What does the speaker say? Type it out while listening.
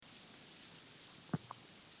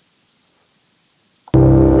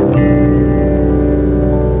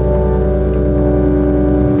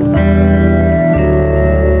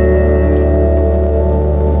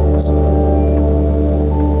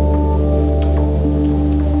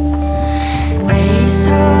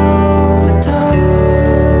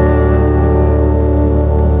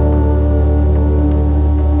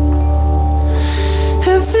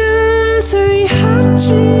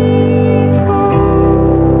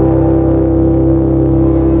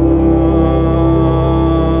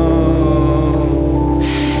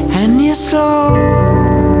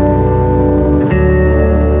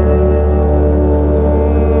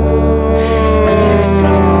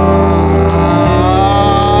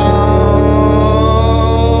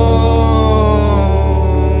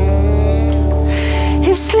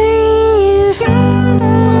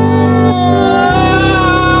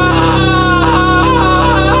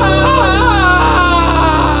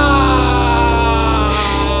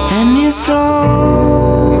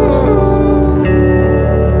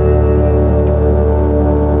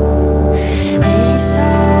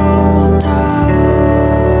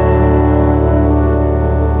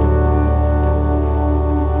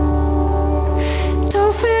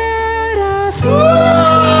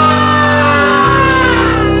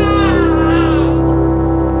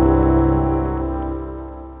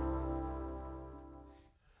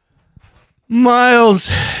Miles,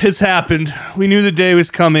 it's happened. We knew the day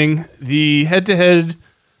was coming. The head-to-head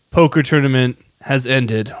poker tournament has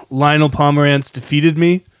ended. Lionel Pomerantz defeated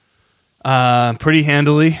me pretty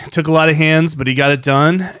handily. Took a lot of hands, but he got it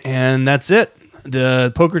done, and that's it.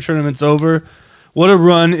 The poker tournament's over. What a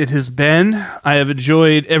run it has been. I have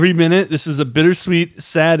enjoyed every minute. This is a bittersweet,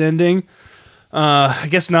 sad ending. I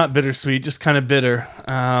guess not bittersweet, just kind of bitter.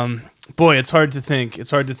 Boy, it's hard to think.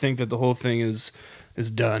 It's hard to think that the whole thing is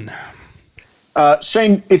done.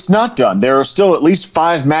 Shane, it's not done. There are still at least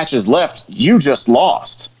 5 matches left. You just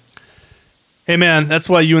lost. Hey, man, that's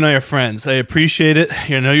why you and I are friends. I appreciate it.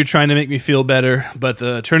 I know you're trying to make me feel better, but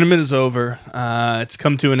the tournament is over. It's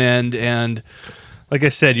come to an end, and like I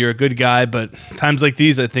said, you're a good guy, but times like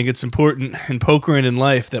these, I think it's important in poker and in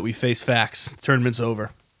life that we face facts. The tournament's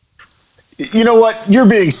over. You know what? You're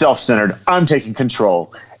being self-centered. I'm taking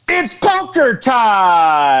control. It's poker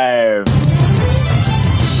time!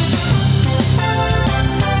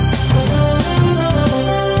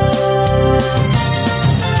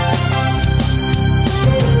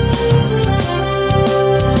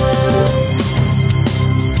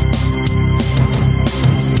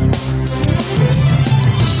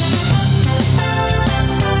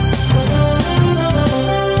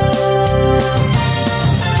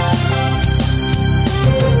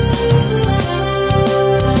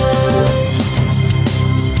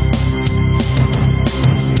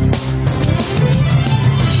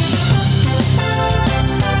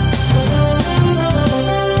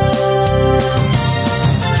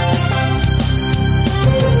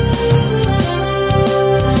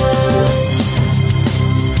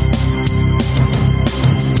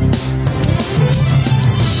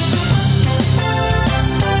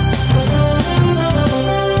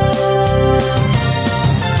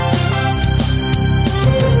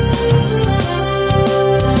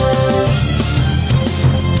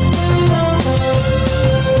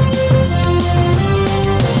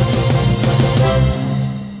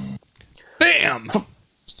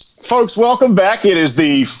 Folks, welcome back. It is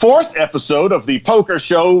the 4th episode of the Poker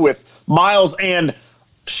Show with Miles and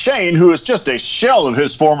Shane, who is just a shell of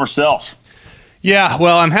his former self. Yeah,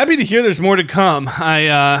 well, I'm happy to hear there's more to come.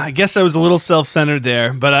 I guess I was a little self-centered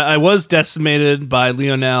there, but I was decimated by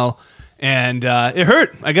Lionel, and it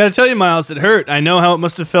hurt. I got to tell you, Miles, it hurt. I know how it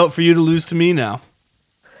must have felt for you to lose to me now.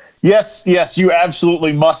 Yes, you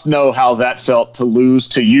absolutely must know how that felt to lose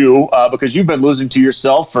to you, because you've been losing to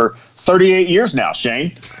yourself for 38 years now,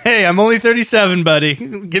 Shane. Hey, I'm only 37, buddy.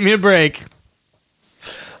 Give me a break.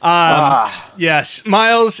 Yes,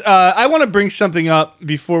 Miles, I want to bring something up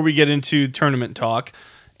before we get into tournament talk.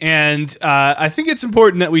 And I think it's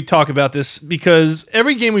important that we talk about this because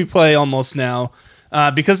every game we play almost now,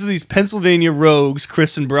 because of these Pennsylvania rogues,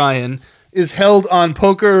 Chris and Brian, is held on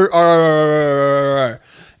poker.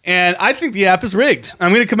 And I think the app is rigged.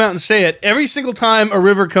 I'm going to come out and say it. Every single time a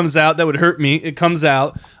river comes out that would hurt me, it comes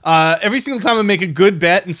out. Every single time I make a good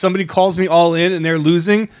bet and somebody calls me all in and they're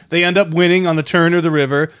losing, they end up winning on the turn or the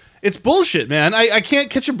river. It's bullshit, man. I can't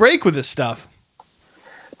catch a break with this stuff.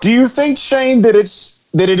 Do you think, Shane, that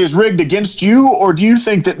it is rigged against you, or do you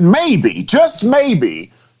think that maybe, just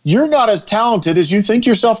maybe, you're not as talented as you think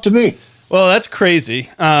yourself to be? Well, that's crazy.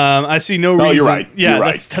 I see no reason. You're right. Yeah, you're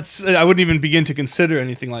right. That's. I wouldn't even begin to consider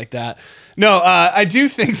anything like that. No, I do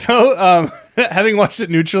think though, having watched it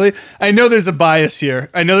neutrally, I know there's a bias here.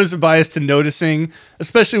 I know there's a bias to noticing,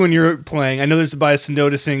 especially when you're playing. I know there's a bias to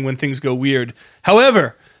noticing when things go weird.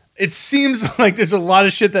 However, it seems like there's a lot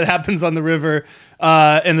of shit that happens on the river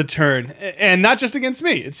and the turn, and not just against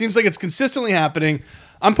me. It seems like it's consistently happening.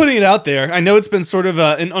 I'm putting it out there. I know it's been sort of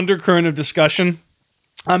an undercurrent of discussion.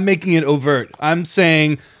 I'm making it overt. I'm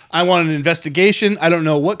saying I want an investigation. I don't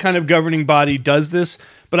know what kind of governing body does this,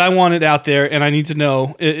 but I want it out there, and I need to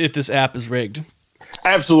know if this app is rigged.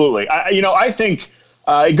 Absolutely. I think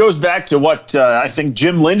it goes back to what I think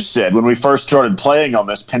Jim Lynch said when we first started playing on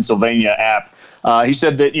this Pennsylvania app. He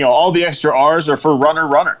said that all the extra R's are for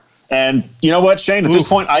runner. And you know what, Shane? At this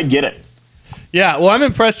point, I get it. Yeah, well, I'm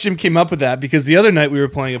impressed Jim came up with that because the other night we were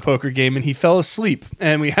playing a poker game and he fell asleep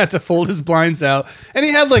and we had to fold his blinds out and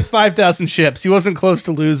he had like 5,000 chips. He wasn't close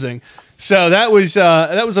to losing. So that was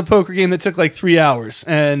a poker game that took like 3 hours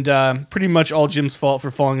and pretty much all Jim's fault for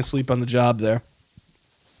falling asleep on the job there.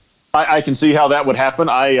 I can see how that would happen.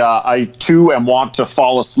 I too am wont to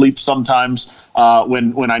fall asleep sometimes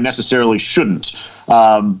when I necessarily shouldn't.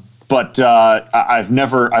 But I've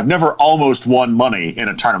never almost won money in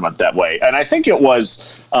a tournament that way. And I think it was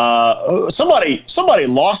somebody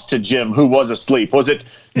lost to Jim who was asleep. Was it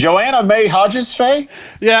Joanna May Hodges Faye?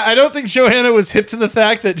 Yeah, I don't think Joanna was hip to the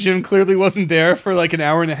fact that Jim clearly wasn't there for like an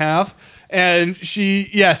hour and a half. And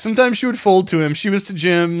sometimes she would fold to him. She was to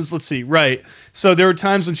Jim's, let's see, right. So there were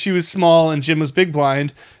times when she was small and Jim was big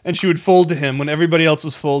blind, and she would fold to him when everybody else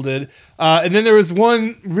was folded. And then there was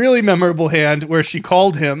one really memorable hand where she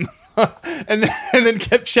called him and then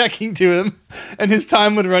kept checking to him, and his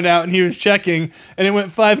time would run out and he was checking, and it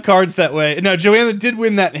went 5 cards that way. Now, Joanna did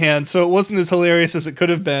win that hand, so it wasn't as hilarious as it could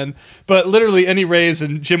have been, but literally any raise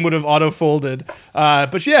and Jim would have auto-folded.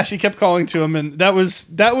 But yeah, she kept calling to him, and that was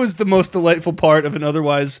the most delightful part of an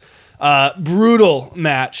otherwise brutal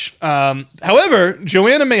match. However,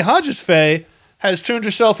 Joanna YEAHHH has turned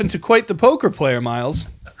herself into quite the poker player, Miles.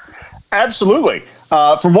 Absolutely.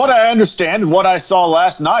 From what I understand and what I saw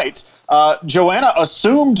last night, Joanna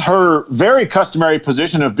assumed her very customary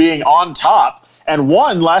position of being on top and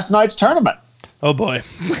won last night's tournament. Oh, boy.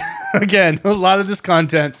 Again, a lot of this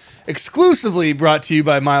content exclusively brought to you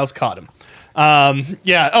by Miles Cottom.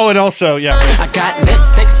 Yeah. Oh, and also, yeah. I got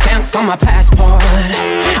lipstick stamps on my passport.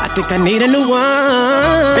 I think I need a new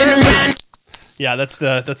one. Been around. Yeah, that's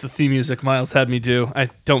the theme music Miles had me do. I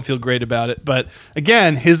don't feel great about it, but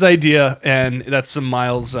again, his idea, and that's some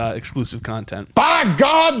Miles exclusive content. By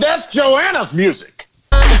God, that's Joanna's music.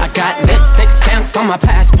 I got lipstick stamps on my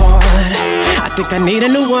passport. I think I need a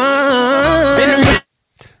new one. Been around.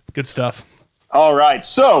 Good stuff. All right.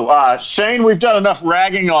 So, Shane, we've done enough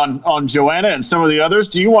ragging on Joanna and some of the others.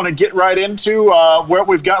 Do you want to get right into what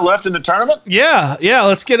we've got left in the tournament? Yeah.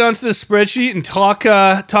 Let's get onto the spreadsheet and talk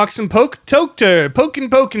some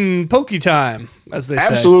pokey time, as they say.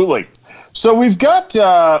 Absolutely. So we're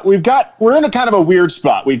in a kind of a weird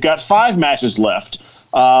spot. We've got 5 matches left.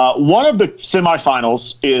 One of the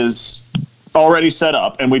semifinals is already set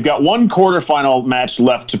up, and we've got 1 quarterfinal match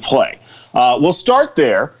left to play. We'll start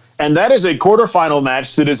there. And that is a quarterfinal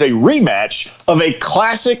match that is a rematch of a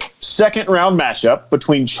classic second-round matchup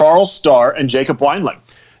between Charles Starr and Jacob Weinling.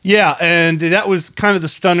 Yeah, and that was kind of the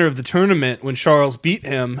stunner of the tournament when Charles beat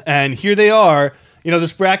him. And here they are. You know,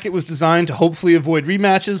 this bracket was designed to hopefully avoid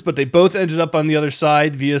rematches, but they both ended up on the other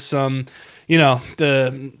side via some,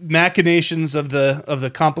 the machinations of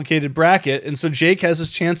the complicated bracket. And so Jake has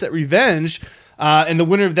his chance at revenge, and the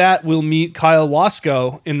winner of that will meet Kyle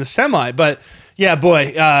Wasco in the semi. But yeah,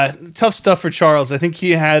 boy, tough stuff for Charles. I think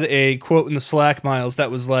he had a quote in the Slack, Miles, that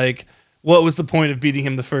was like, what was the point of beating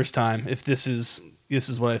him the first time if this is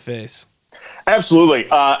what I face? Absolutely.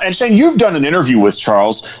 And Shane, you've done an interview with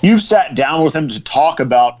Charles. You've sat down with him to talk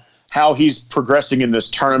about how he's progressing in this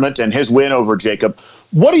tournament and his win over Jacob.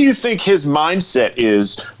 What do you think his mindset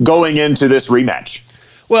is going into this rematch?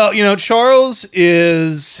 Well, Charles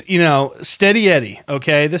is, steady Eddie,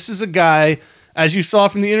 okay? This is a guy, as you saw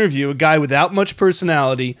from the interview, a guy without much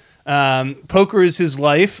personality. Poker is his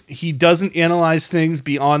life. He doesn't analyze things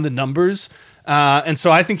beyond the numbers. And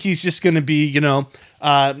so I think he's just going to be,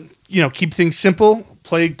 keep things simple,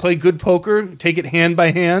 play good poker, take it hand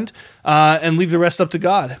by hand, and leave the rest up to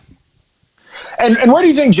God. And where do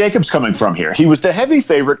you think Jacob's coming from here? He was the heavy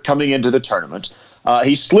favorite coming into the tournament.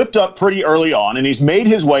 He slipped up pretty early on, and he's made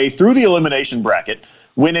his way through the elimination bracket,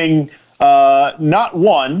 winning not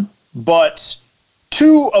 1, but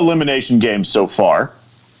 2 elimination games so far.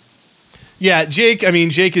 Yeah, Jake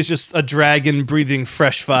is just a dragon breathing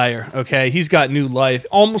fresh fire, okay? He's got new life.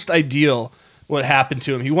 Almost ideal what happened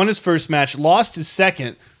to him. He won his first match, lost his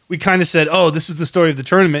second. We kind of said, oh, this is the story of the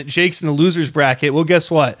tournament. Jake's in the loser's bracket. Well, guess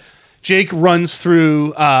what? Jake runs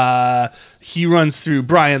through Brian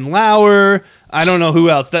Lauer. I don't know who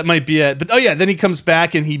else. That might be it. But, then he comes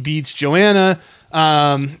back and he beats Joanna.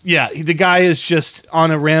 The guy is just on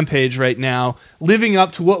a rampage right now, living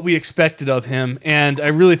up to what we expected of him, and I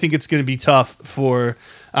really think it's going to be tough for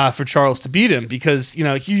Charles to beat him because,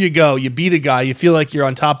 here you go, you beat a guy, you feel like you're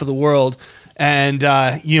on top of the world, and,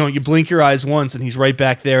 you blink your eyes once and he's right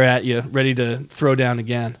back there at you, ready to throw down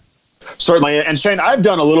again. Certainly, and Shane, I've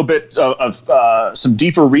done a little bit of some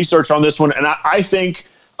deeper research on this one, and I think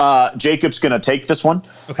Jacob's going to take this one.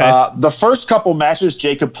 Okay. The first couple matches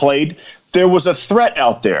Jacob played, there was a threat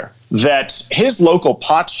out there that his local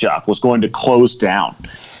pot shop was going to close down.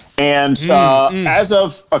 And as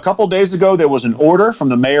of a couple days ago, there was an order from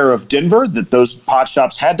the mayor of Denver that those pot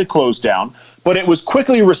shops had to close down, but it was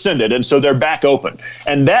quickly rescinded, and so they're back open.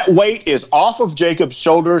 And that weight is off of Jacob's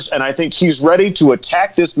shoulders, and I think he's ready to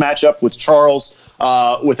attack this matchup with Charles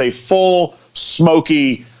with a full,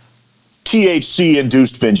 smoky,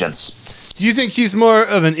 THC-induced vengeance. Do you think he's more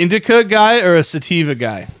of an indica guy or a sativa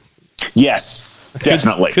guy? Yes,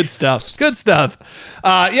 definitely. Good stuff. So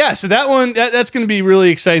that one, that's going to be really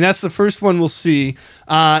exciting. That's the first one we'll see.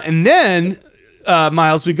 And then,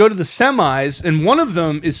 Miles, we go to the semis, and one of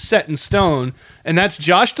them is set in stone, and that's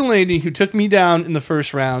Josh Delaney, who took me down in the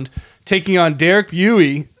first round, taking on Derek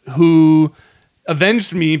Buey, who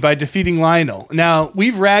avenged me by defeating Lionel. Now,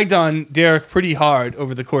 we've ragged on Derek pretty hard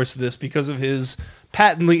over the course of this because of his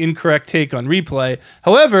patently incorrect take on replay.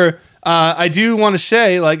 However, I do want to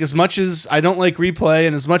say, like, as much as I don't like replay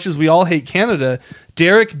and as much as we all hate Canada,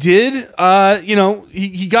 Derek did,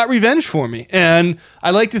 he got revenge for me. And I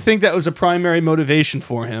like to think that was a primary motivation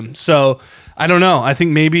for him. So, I don't know. I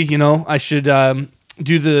think maybe, I should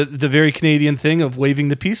do the very Canadian thing of waving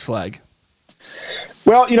the peace flag.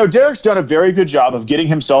 Well, Derek's done a very good job of getting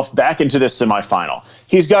himself back into this semifinal.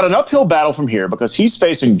 He's got an uphill battle from here because he's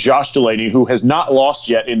facing Josh Delaney, who has not lost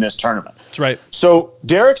yet in this tournament. That's right. So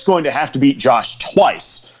Derek's going to have to beat Josh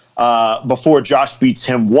twice before Josh beats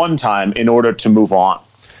him one time in order to move on.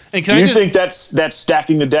 And Do you think that's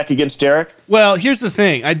stacking the deck against Derek? Well, here's the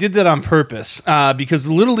thing. I did that on purpose because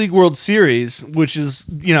the Little League World Series, which is,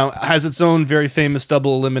 has its own very famous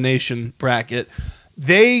double elimination bracket,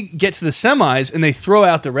 they get to the semis and they throw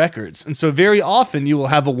out the records. And so very often you will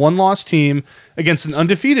have a one-loss team against an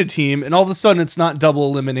undefeated team, and all of a sudden it's not double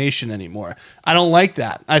elimination anymore. I don't like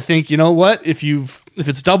that. I think, you know what? If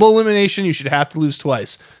it's double elimination, you should have to lose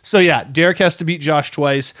twice. So yeah, Derek has to beat Josh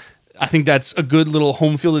twice. I think that's a good little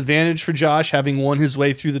home field advantage for Josh, having won his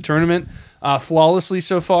way through the tournament flawlessly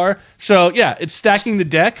so far. So yeah, it's stacking the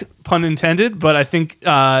deck, pun intended, but I think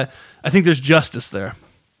there's justice there.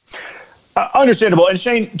 Understandable. And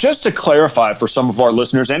Shane, just to clarify for some of our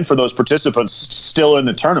listeners and for those participants still in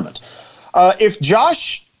the tournament, if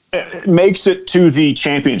Josh makes it to the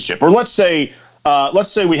championship, or let's say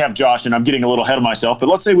we have Josh, and I'm getting a little ahead of myself, but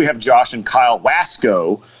let's say we have Josh and Kyle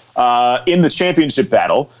Wasco in the championship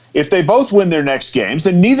battle. If they both win their next games,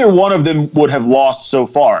 then neither one of them would have lost so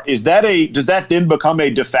far. Does that then become a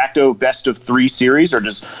de facto best of 3 series, or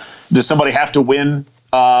does somebody have to win?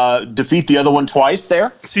 Defeat the other one twice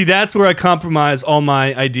there? See, that's where I compromise all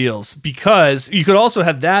my ideals, because you could also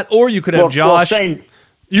have that, or you could have Josh. Well, Shane,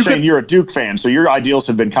 you're a Duke fan, so your ideals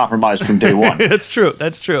have been compromised from day one. That's true.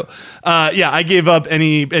 I gave up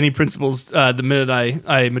any principles the minute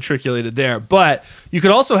I matriculated there. But you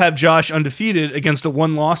could also have Josh undefeated against a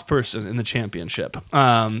one-loss person in the championship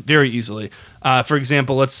very easily. For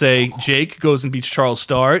example, let's say Jake goes and beats Charles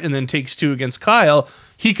Starr and then takes 2 against Kyle.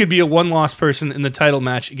 He could be a one-loss person in the title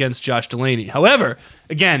match against Josh Delaney. However,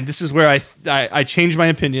 again, this is where I change my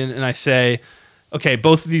opinion and I say, okay,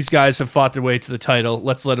 both of these guys have fought their way to the title.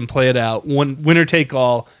 Let's let them play it out. One winner take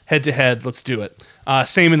all, head-to-head. Let's do it.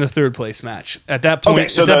 Same in the third place match. At that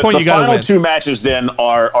point, you got to win. The final 2 matches then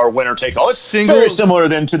are winner take all. It's very similar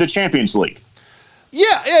then to the Champions League.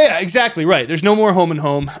 Yeah, exactly right. There's no more home and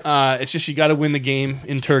home. It's just you got to win the game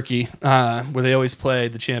in Turkey, where they always play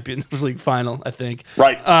the Champions League final, I think.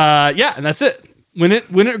 Right. And that's it. Win it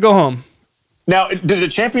or go home. Now, did the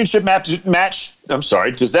championship match? I'm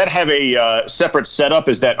sorry. Does that have a separate setup?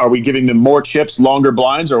 Are we giving them more chips, longer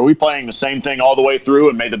blinds, or are we playing the same thing all the way through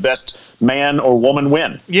and may the best man or woman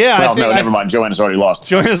win? Yeah. Never mind. Joanna's already lost.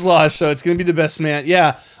 Joanna's lost, so it's going to be the best man.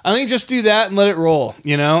 Yeah. I think just do that and let it roll.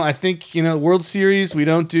 I think, World Series, we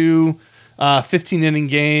don't do 15-inning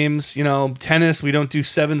games. Tennis, we don't do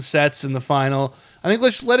 7 sets in the final. I think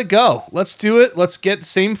let's just let it go. Let's do it. Let's get the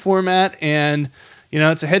same format, and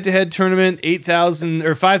it's a head-to-head tournament, 8,000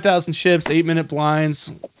 or 5,000 chips, 8-minute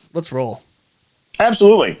blinds. Let's roll.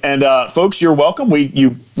 Absolutely. And folks, you're welcome.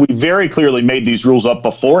 We very clearly made these rules up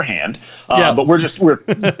beforehand, but we're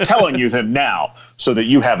telling you them now so that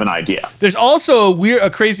you have an idea. There's also a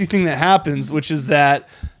crazy thing that happens, which is that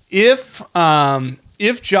if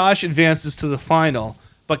Josh advances to the final,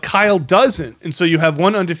 but Kyle doesn't, and so you have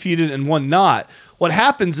one undefeated and one not, what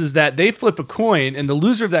happens is that they flip a coin, and the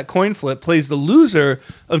loser of that coin flip plays the loser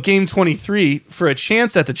of Game 23 for a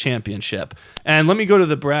chance at the championship. And let me go to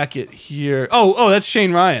the bracket here. Oh, that's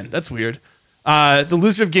Shane Ryan. That's weird. The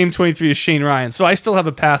loser of Game 23 is Shane Ryan, so I still have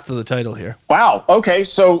a path to the title here. Wow. Okay,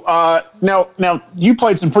 so now you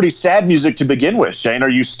played some pretty sad music to begin with, Shane. Are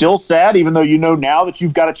you still sad, even though you know now that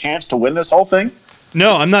you've got a chance to win this whole thing?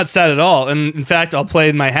 No, I'm not sad at all. And in fact, I'll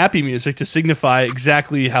play my happy music to signify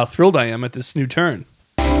exactly how thrilled I am at this new turn.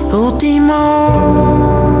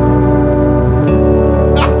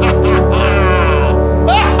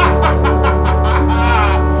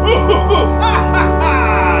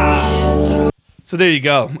 So there you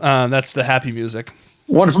go. That's the happy music.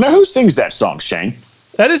 Wonderful. Now, who sings that song, Shane?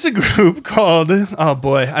 That is a group called, oh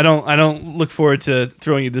boy, I don't look forward to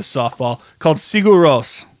throwing you this softball, called Sigur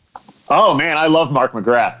Rós. Oh, man, I love Mark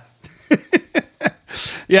McGrath.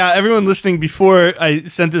 Yeah, everyone listening, before I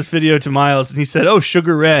sent this video to Miles, and he said, oh,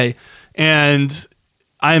 Sugar Ray. And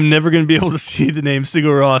I am never going to be able to see the name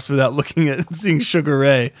Sigur Rós without looking at and seeing Sugar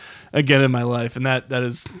Ray again in my life. And that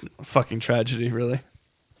is a fucking tragedy, really.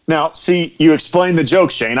 Now, see, you explained the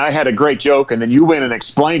joke, Shane. I had a great joke, and then you went and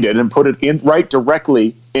explained it and put it in right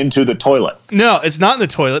directly into the toilet. No, it's not in the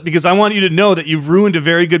toilet because I want you to know that you've ruined a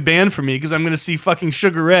very good band for me because I'm going to see fucking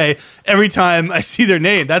Sugar Ray every time I see their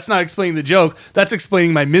name. That's not explaining the joke. That's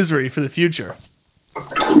explaining my misery for the future.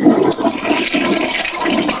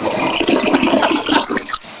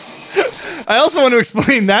 I also want to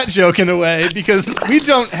explain that joke in a way because we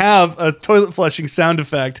don't have a toilet flushing sound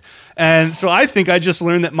effect. And so I think I just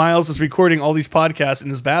learned that Miles is recording all these podcasts in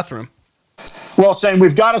his bathroom. Well, Shane,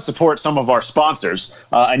 we've got to support some of our sponsors,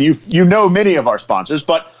 and you know many of our sponsors,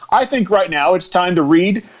 but I think right now it's time to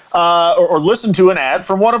read or listen to an ad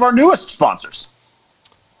from one of our newest sponsors.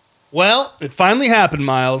 Well, it finally happened,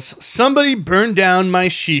 Miles. Somebody burned down my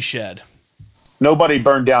she shed. Nobody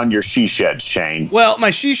burned down your she shed, Shane. Well, my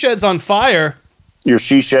she shed's on fire. Your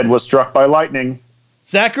she shed was struck by lightning.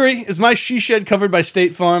 Zachary, is my she shed covered by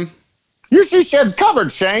State Farm? Your she shed's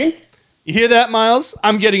covered, Shane. You hear that, Miles?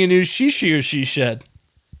 I'm getting a new she shed.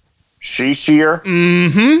 She shear?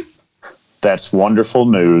 Mm-hmm. That's wonderful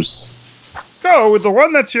news. Go with the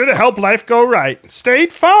one that's here to help life go right.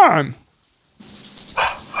 State Farm.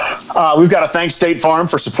 We've got to thank State Farm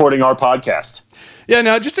for supporting our podcast. Yeah,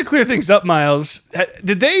 now, just to clear things up, Miles,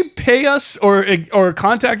 did they pay us or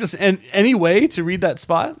contact us in any way to read that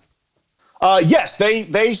spot? Yes,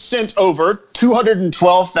 they sent over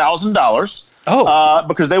 $212,000. Oh.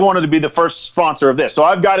 Because they wanted to be the first sponsor of this. So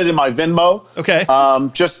I've got it in my Venmo. Okay.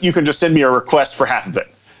 You can just send me a request for half of it.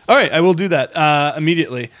 All right, I will do that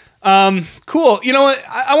immediately. Cool. You know what?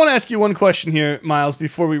 I want to ask you one question here, Miles,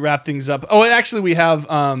 before we wrap things up. Oh, actually, we have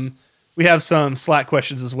some Slack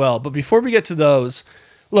questions as well. But before we get to those,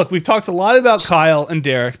 look, we've talked a lot about Kyle and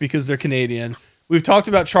Derek because they're Canadian. We've talked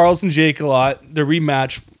about Charles and Jake a lot, their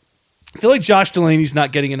rematch. I feel like Josh Delaney's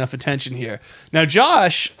not getting enough attention here. Now,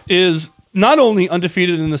 Josh is not only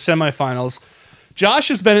undefeated in the semifinals, Josh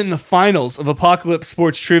has been in the finals of Apocalypse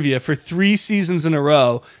Sports Trivia for 3 seasons in a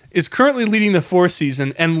row, is currently leading the 4th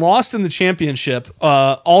season, and lost in the championship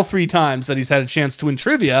all 3 times that he's had a chance to win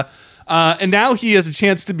trivia. And now he has a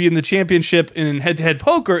chance to be in the championship in head-to-head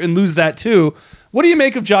poker and lose that too. What do you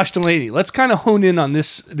make of Josh Delaney? Let's kind of hone in on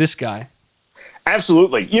this guy.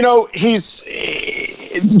 Absolutely. You know,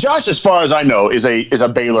 Josh, as far as I know, is a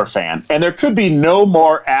Baylor fan, and there could be no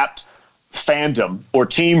more apt fandom or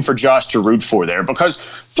team for Josh to root for there, because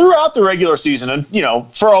throughout the regular season and,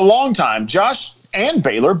 for a long time, Josh and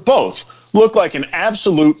Baylor both look like an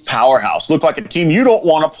absolute powerhouse, look like a team you don't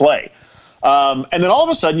want to play. And then all of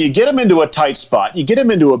a sudden you get them into a tight spot, you get them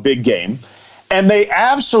into a big game, and they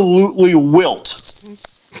absolutely wilt.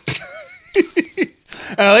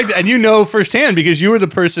 I like that. And firsthand because you were the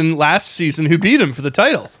person last season who beat him for the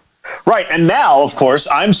title. Right. And now, of course,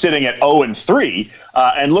 I'm sitting at 0-3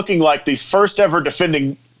 and looking like the first ever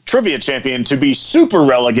defending trivia champion to be super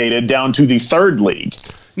relegated down to the 3rd league.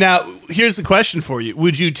 Now, here's the question for you.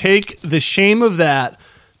 Would you take the shame of that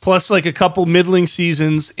plus like a couple middling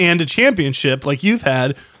seasons and a championship like you've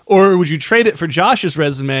had, or would you trade it for Josh's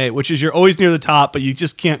resume, which is you're always near the top, but you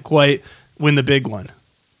just can't quite win the big one?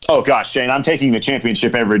 Oh, gosh, Shane, I'm taking the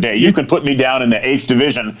championship every day. You can put me down in the 8th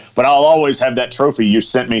division, but I'll always have that trophy you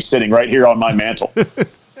sent me sitting right here on my mantle.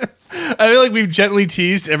 I feel like we've gently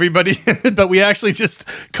teased everybody, but we actually just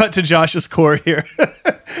cut to Josh's core here.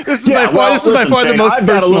 This is by far the most I've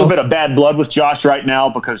got a little bit of bad blood with Josh right now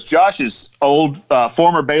because Josh's old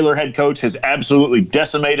former Baylor head coach has absolutely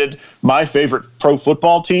decimated my favorite pro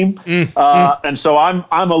football team. And so I'm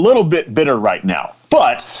a little bit bitter right now.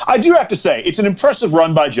 But I do have to say, it's an impressive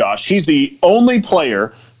run by Josh. He's the only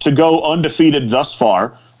player to go undefeated thus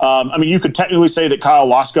far. You could technically say that Kyle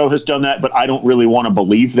Wasco has done that, but I don't really want to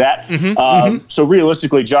believe that. So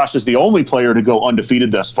realistically, Josh is the only player to go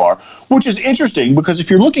undefeated thus far, which is interesting because if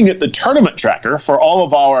you're looking at the tournament tracker for all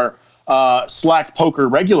of our Slack Poker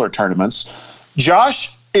regular tournaments,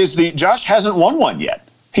 Josh hasn't won one yet.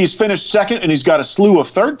 He's finished 2nd, and he's got a slew of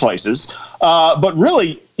 3rd places. But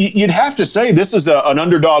really, you'd have to say this is an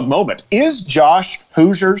underdog moment. Is Josh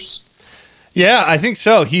Hoosiers? Yeah, I think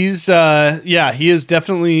so. He is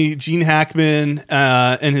definitely Gene Hackman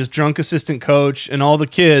and his drunk assistant coach and all the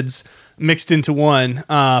kids mixed into one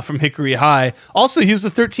from Hickory High. Also, he was the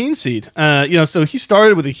 13 seed. So he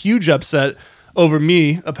started with a huge upset over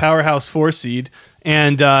me, a powerhouse 4 seed,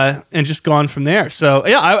 and just gone from there. So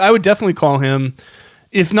yeah, I would definitely call him,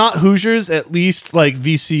 if not Hoosiers, at least like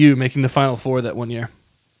VCU making the Final Four that one year.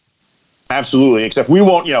 Absolutely. Except we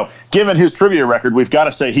won't, given his trivia record, we've got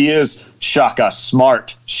to say he is shaka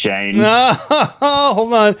smart, Shane. Oh,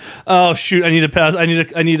 hold on. Oh, shoot. I need to pass. I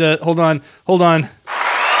need to, hold on.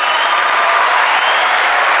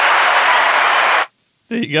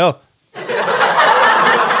 There you go.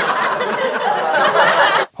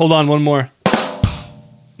 Hold on, one more.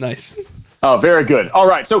 Nice. Oh, very good. All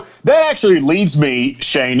right. So that actually leads me,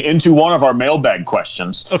 Shane, into one of our mailbag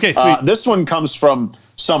questions. Okay, sweet. This one comes from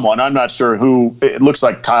someone. I'm not sure who. It looks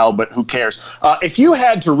like Kyle, but who cares? If you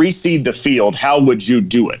had to reseed the field, how would you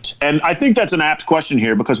do it? And I think that's an apt question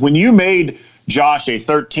here because when you made Josh a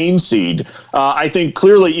 13 seed, I think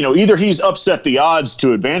clearly, either he's upset the odds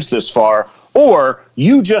to advance this far or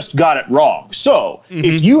you just got it wrong. So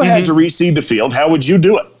if you had to reseed the field, how would you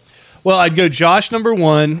do it? Well, I'd go Josh number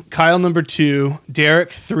 1, Kyle number 2,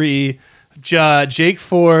 Derek 3, Jake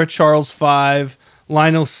 4, Charles 5,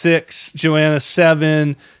 Lionel 6, Joanna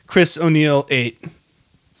 7, Chris O'Neill 8.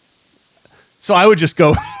 So I would just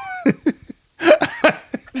go.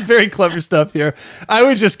 Very clever stuff here. I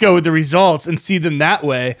would just go with the results and see them that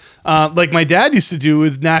way. Like my dad used to do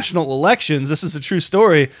with national elections. This is a true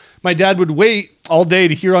story. My dad would wait all day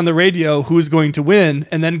to hear on the radio who was going to win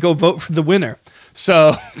and then go vote for the winner.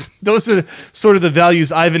 So those are sort of the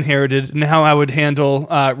values I've inherited and how I would handle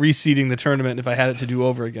reseeding the tournament if I had it to do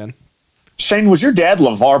over again. Shane, was your dad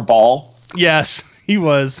LeVar Ball? Yes, he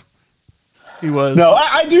was. He was. No,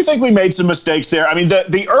 I do think we made some mistakes there. I mean,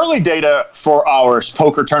 the early data for our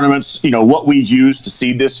poker tournaments, what we use to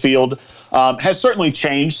seed this field, has certainly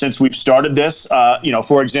changed since we've started this.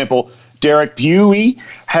 For example, Derek Buey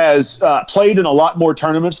has played in a lot more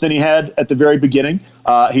tournaments than he had at the very beginning.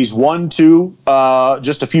 He's won 2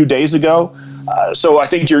 just a few days ago. So I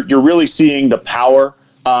think you're really seeing the power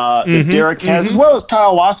that Derek has, as well as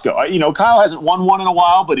Kyle Wasco. Kyle hasn't won one in a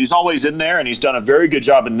while, but he's always in there, and he's done a very good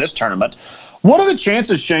job in this tournament. What are the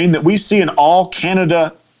chances, Shane, that we see an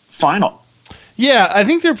all-Canada final? Yeah, I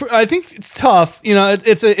think it's tough.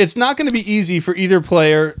 It's not going to be easy for either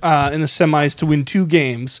player in the semis to win 2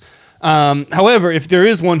 games. However, if there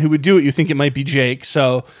is one who would do it, you think it might be Jake.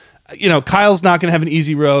 So, Kyle's not going to have an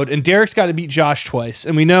easy road, and Derek's got to beat Josh twice,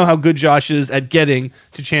 and we know how good Josh is at getting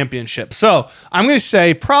to championship. So I'm going to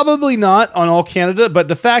say probably not on all Canada, but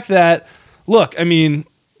the fact that, look, I mean,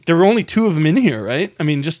 there were only 2 of them in here, right? I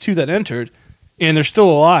mean, just 2 that entered, and they're still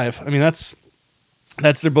alive. I mean, that's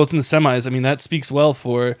they're both in the semis. I mean, that speaks well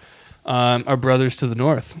for our brothers to the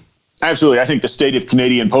north. Absolutely. I think the state of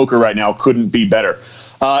Canadian poker right now couldn't be better.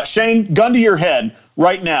 Shane, gun to your head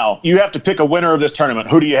right now. You have to pick a winner of this tournament.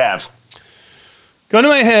 Who do you have? Gun to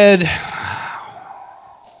my head.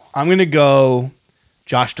 I'm going to go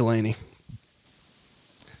Josh Delaney.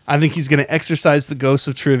 I think he's going to exercise the ghost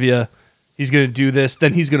of trivia. He's going to do this.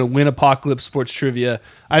 Then he's going to win Apocalypse Sports Trivia.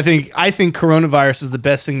 I think coronavirus is the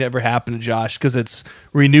best thing to ever happen to Josh because it's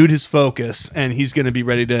renewed his focus, and he's going to be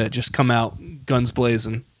ready to just come out guns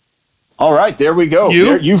blazing. All right, there we go.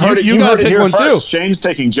 You've heard it. You heard it here first. Too. Shane's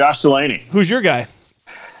taking Josh Delaney. Who's your guy?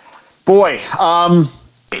 Boy,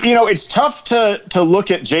 it's tough to look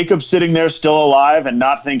at Jacob sitting there still alive and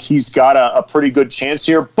not think he's got a pretty good chance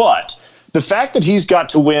here. But the fact that he's got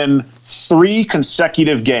to win 3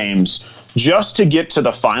 consecutive games just to get to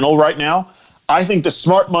the final right now, I think the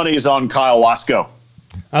smart money is on Kyle Wasco.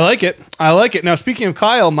 I like it. Now, speaking of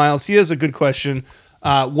Kyle, Miles, he has a good question.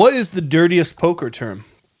 What is the dirtiest poker term?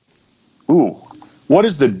 Ooh, what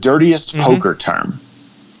is the dirtiest poker term?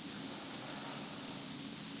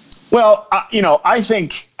 Well, I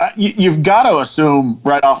think you've got to assume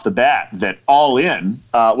right off the bat that all in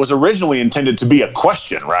was originally intended to be a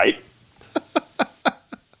question, right?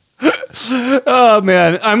 Oh,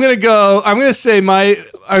 man. I'm going to say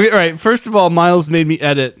all right, first of all, Miles made me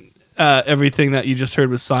edit everything that you just heard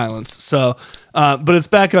with silence. So, but it's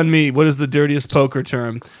back on me. What is the dirtiest poker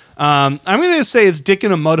term? I'm going to say it's dick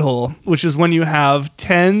in a mud hole, which is when you have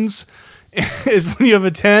tens, is when you have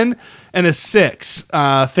a 10 and a 6,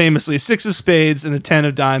 famously, a 6 of spades and a 10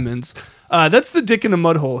 of diamonds. That's the dick in a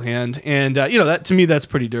mud hole hand. And, that to me, that's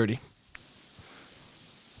pretty dirty.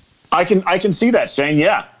 I can see that, Shane.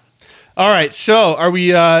 Yeah. All right. So are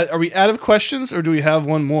we out of questions or do we have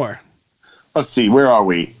one more? Let's see. Where are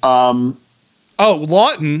we?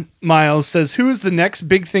 Lawton Miles says, who is the next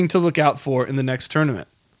big thing to look out for in the next tournament?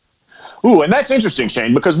 Ooh, and that's interesting,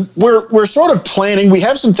 Shane, because we're sort of planning. We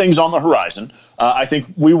have some things on the horizon. I think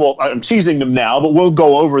we will. I'm teasing them now, but we'll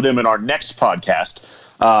go over them in our next podcast.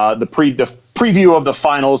 The preview of the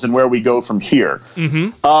finals and where we go from here.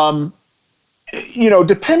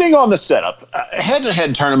 Depending on the setup,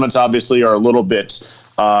 head-to-head tournaments obviously are a little bit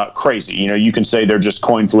crazy. You can say they're just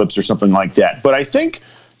coin flips or something like that. But I think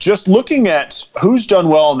just looking at who's done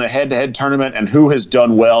well in the head-to-head tournament and who has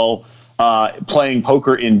done well playing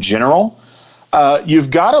poker in general, you've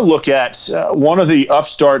got to look at one of the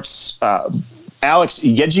upstarts, Alex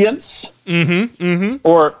YEAHHH,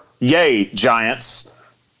 or Yay Giants.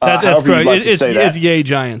 That's correct. It's Yay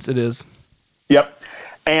Giants. It is. Yep.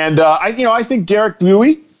 And I think Derek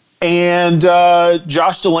Buie and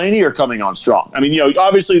Josh Delaney are coming on strong. I mean,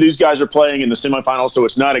 obviously these guys are playing in the semifinals, so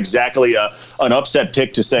it's not exactly an upset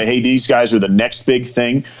pick to say, hey, these guys are the next big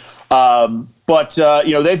thing. But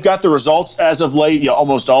they've got the results as of late. You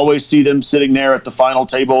almost always see them sitting there at the final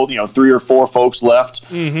table, 3 or 4 folks left.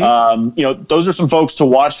 Those are some folks to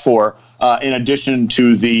watch for in addition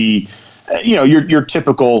to the, your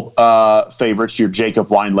typical favorites, your Jacob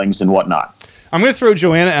Weinlings and whatnot. I'm going to throw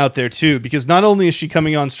Joanna out there too, because not only is she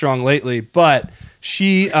coming on strong lately, but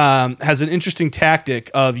she has an interesting tactic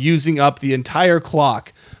of using up the entire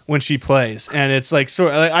clock when she plays. And it's like, so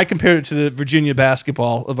I compared it to the Virginia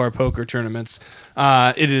basketball of our poker tournaments.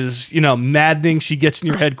 It is, maddening. She gets in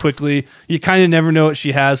your head quickly. You kind of never know what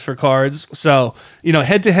she has for cards. So,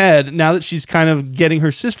 head to head, now that she's kind of getting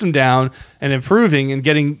her system down and improving and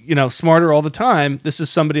getting, smarter all the time, this is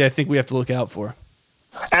somebody I think we have to look out for.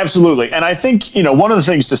 Absolutely. And I think, one of the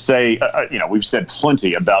things to say, we've said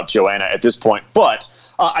plenty about Joanna at this point, but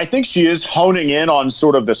I think she is honing in on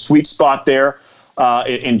sort of the sweet spot there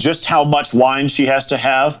in just how much wine she has to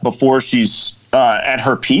have before she's at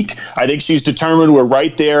her peak. I think she's determined we're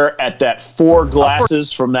right there at that 4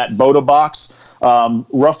 glasses from that Boda box,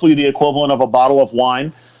 roughly the equivalent of a bottle of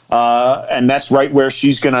wine. And that's right where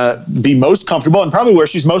she's going to be most comfortable and probably where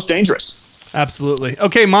she's most dangerous. Absolutely.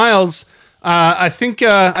 Okay, Miles. I think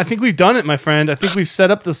we've done it, my friend. I think we've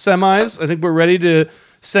set up the semis. I think we're ready to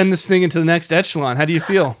send this thing into the next echelon. How do you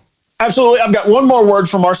feel? Absolutely. I've got one more word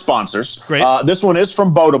from our sponsors. Great. This one is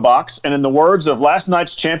from Boda Box, and in the words of last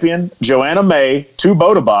night's champion, Joanna May, to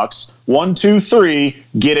Boda Box, 1, 2, 3,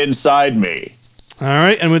 get inside me. All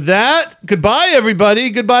right, and with that, goodbye, everybody.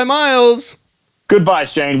 Goodbye, Miles. Goodbye,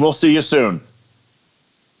 Shane. We'll see you soon.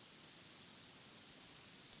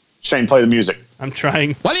 Shane, play the music. I'm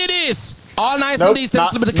trying. Well, it is. All nice nope, and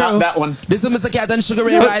decent. Not that one. This is Mr. Cat and Sugar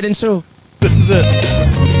Ray riding through. This is it.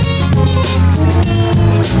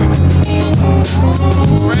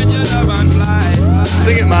 Spread your love and fly.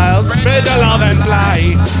 Sing it, Miles. Spread your love and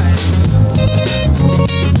fly.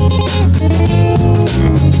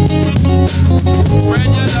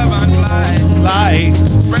 Spread your love and fly. Fly.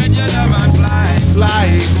 Spread your love and fly.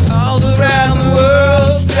 Fly. All around the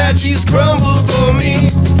world, statues crumble for me.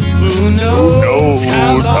 Who knows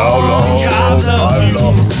how long I'll love you.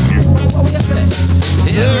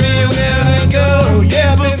 Everywhere I go,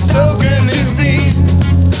 yeah, but so can you see.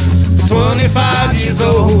 25 years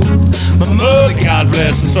old, my mother, God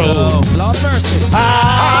bless her soul. Lord mercy.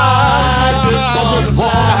 I just want to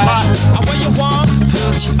fly. Where you want?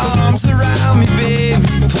 Put your arms around me, baby.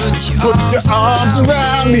 Put your arms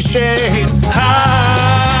around me, Shane.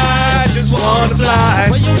 I just want to fly.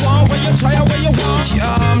 Where you want, where you try, where you want. Put your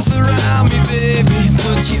arms around me, baby.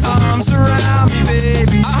 Put your arms around me,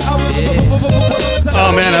 baby.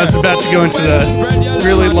 Oh man, I was about to go into the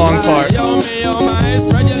really long part. Spread your love and fly.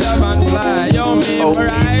 Spread your love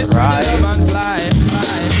and fly.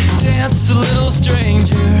 Dance a little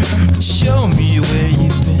stranger. Show me where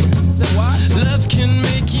you've been. Love can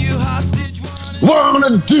make you hostage.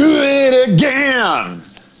 Wanna do it again.